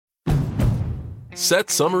Set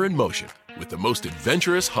summer in motion with the most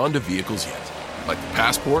adventurous Honda vehicles yet, like the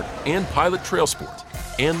Passport and Pilot Trail Sport,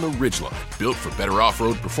 and the Ridgeline, built for better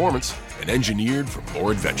off-road performance and engineered for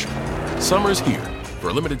more adventure. Summer's here. For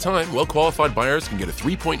a limited time, well-qualified buyers can get a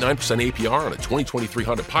 3.9% APR on a 2023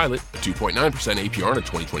 Honda Pilot, a 2.9% APR on a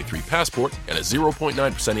 2023 Passport, and a 0.9%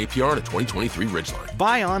 APR on a 2023 Ridgeline.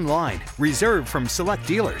 Buy online, reserve from select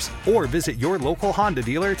dealers, or visit your local Honda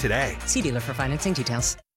dealer today. See dealer for financing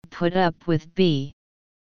details. Put up with B.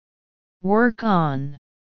 Work on.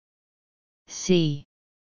 C.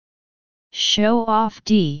 Show off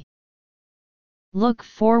D. Look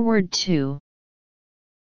forward to.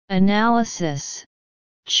 Analysis.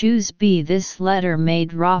 Choose B. This letter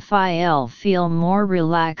made Raphael feel more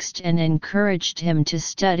relaxed and encouraged him to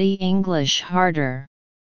study English harder.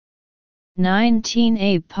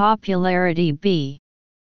 19A. Popularity. B.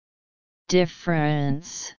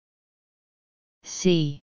 Difference.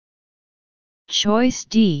 C. Choice.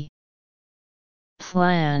 D.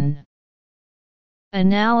 Plan.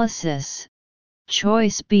 Analysis.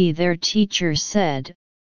 Choice B. Their teacher said,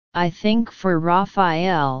 "I think for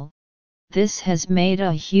Raphael, this has made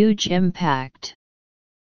a huge impact."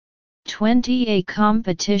 20A.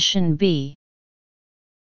 Competition. B.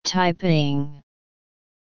 Typing.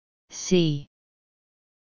 C.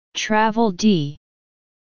 Travel. D.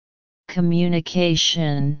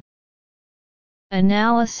 Communication.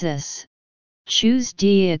 Analysis. Choose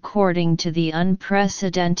D. According to the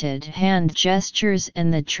unprecedented hand gestures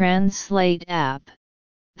and the Translate app,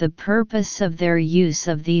 the purpose of their use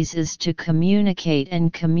of these is to communicate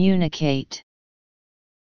and communicate.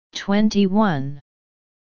 21.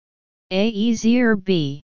 A. Easier.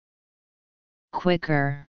 B.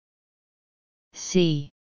 Quicker.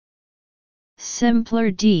 C.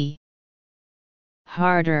 Simpler. D.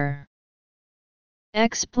 Harder.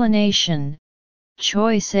 Explanation.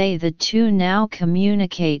 Choice A. The two now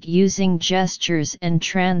communicate using gestures and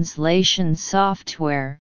translation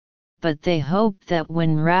software, but they hope that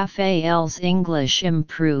when Raphael's English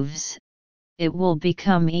improves, it will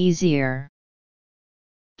become easier.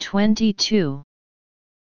 22.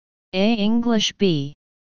 A. English. B.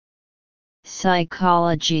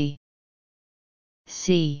 Psychology.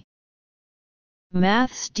 C.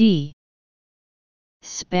 Maths. D.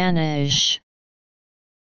 Spanish.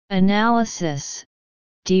 Analysis.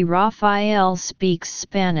 D. Raphael speaks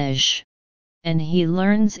Spanish, and he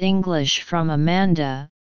learns English from Amanda,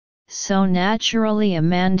 so naturally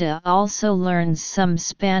Amanda also learns some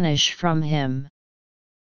Spanish from him.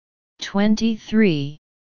 23.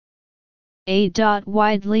 A.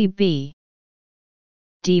 Widely. B.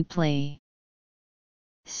 Deeply.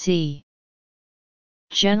 C.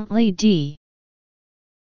 Gently. D.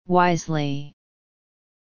 Wisely.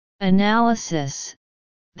 Analysis.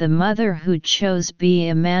 The mother who chose B.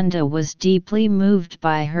 Amanda was deeply moved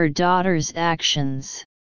by her daughter's actions.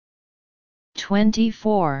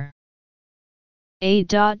 24. A.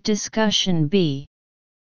 Discussion. B.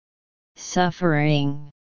 Suffering.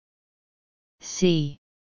 C.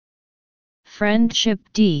 Friendship.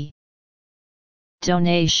 D.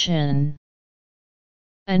 Donation.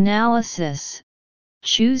 Analysis.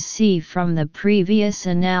 Choose C. From the previous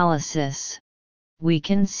analysis, we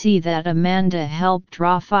can see that Amanda helped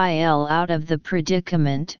Raphael out of the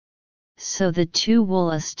predicament, so the two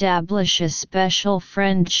will establish a special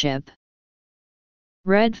friendship.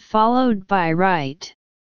 Read followed by write.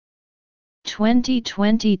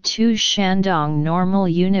 2022 Shandong Normal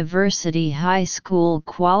University High School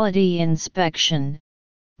Quality Inspection.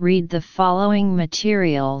 Read the following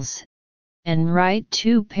materials, and write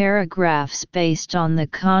 2 paragraphs based on the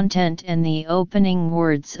content and the opening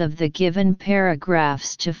words of the given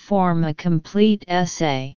paragraphs to form a complete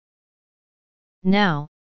essay. Now,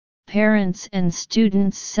 parents and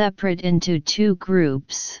students separate into 2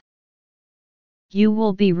 groups. You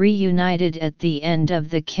will be reunited at the end of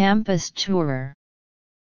the campus tour.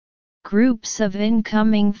 Groups of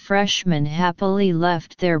incoming freshmen happily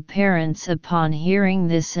left their parents upon hearing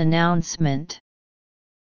this announcement.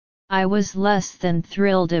 I was less than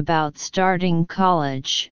thrilled about starting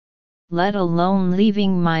college, let alone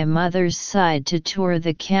leaving my mother's side to tour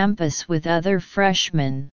the campus with other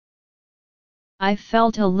freshmen. I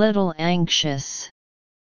felt a little anxious.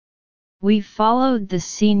 We followed the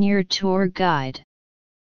senior tour guide.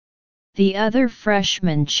 The other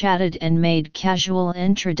freshmen chatted and made casual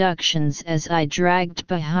introductions as I dragged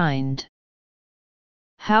behind.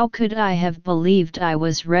 How could I have believed I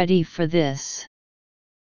was ready for this?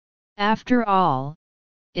 After all,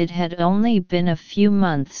 it had only been a few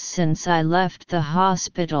months since I left the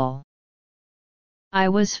hospital. I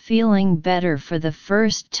was feeling better for the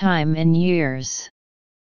first time in years.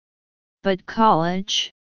 But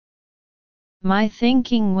college? My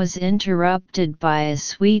thinking was interrupted by a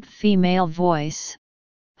sweet female voice.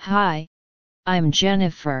 Hi, I'm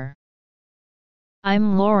Jennifer.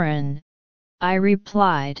 I'm Lauren, I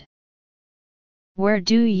replied. Where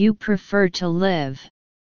do you prefer to live?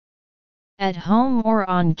 At home or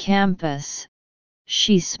on campus?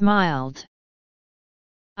 She smiled.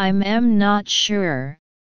 I'm not sure,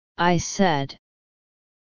 I said.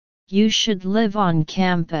 You should live on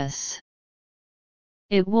campus.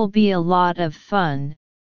 It will be a lot of fun,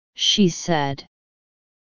 she said.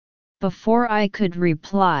 Before I could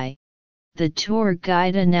reply, the tour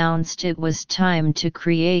guide announced it was time to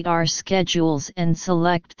create our schedules and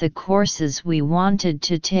select the courses we wanted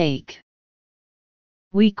to take.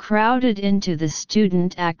 We crowded into the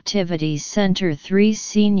Student Activity Center. 3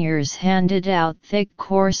 seniors handed out thick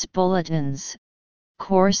course bulletins,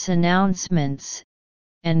 course announcements,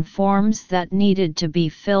 and forms that needed to be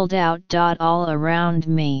filled out. All around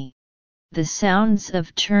me, the sounds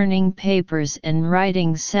of turning papers and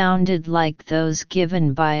writing sounded like those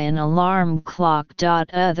given by an alarm clock.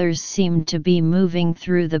 Others seemed to be moving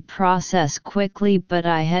through the process quickly, but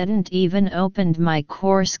I hadn't even opened my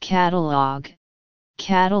course catalog.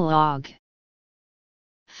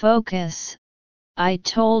 Focus, I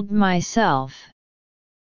told myself.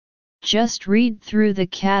 Just read through the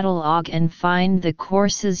catalog and find the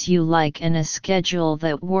courses you like and a schedule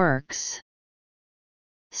that works.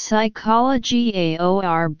 Psychology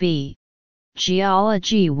AORB,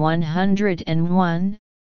 Geology 101,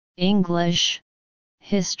 English,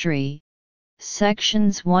 History,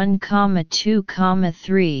 Sections 1, 2,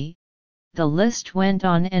 3, the list went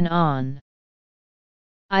on and on.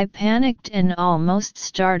 I panicked and almost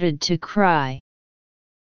started to cry.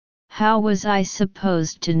 How was I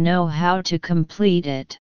supposed to know how to complete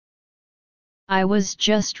it? I was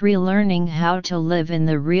just relearning how to live in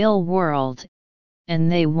the real world, and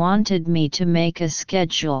they wanted me to make a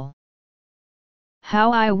schedule.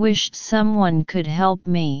 How I wished someone could help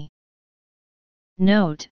me.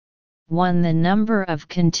 Note: 1. The number of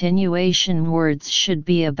continuation words should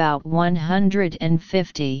be about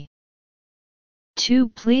 150. 2.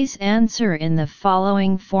 Please answer in the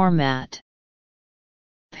following format.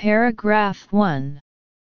 Paragraph 1.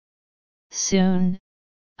 Soon,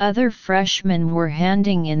 other freshmen were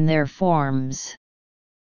handing in their forms.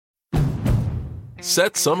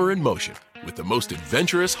 Set summer in motion with the most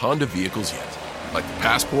adventurous Honda vehicles yet, like the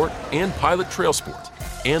Passport and Pilot Trail Sport,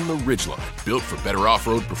 and the Ridgeline, built for better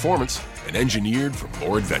off-road performance and engineered for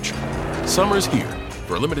more adventure. Summer's here.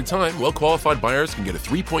 For a limited time, well-qualified buyers can get a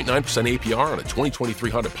 3.9% APR on a 2023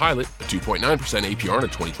 Honda Pilot, a 2.9% APR on a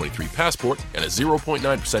 2023 Passport, and a 0.9%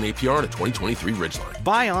 APR on a 2023 Ridgeline.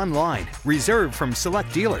 Buy online, reserve from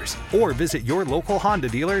select dealers, or visit your local Honda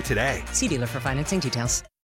dealer today. See dealer for financing details.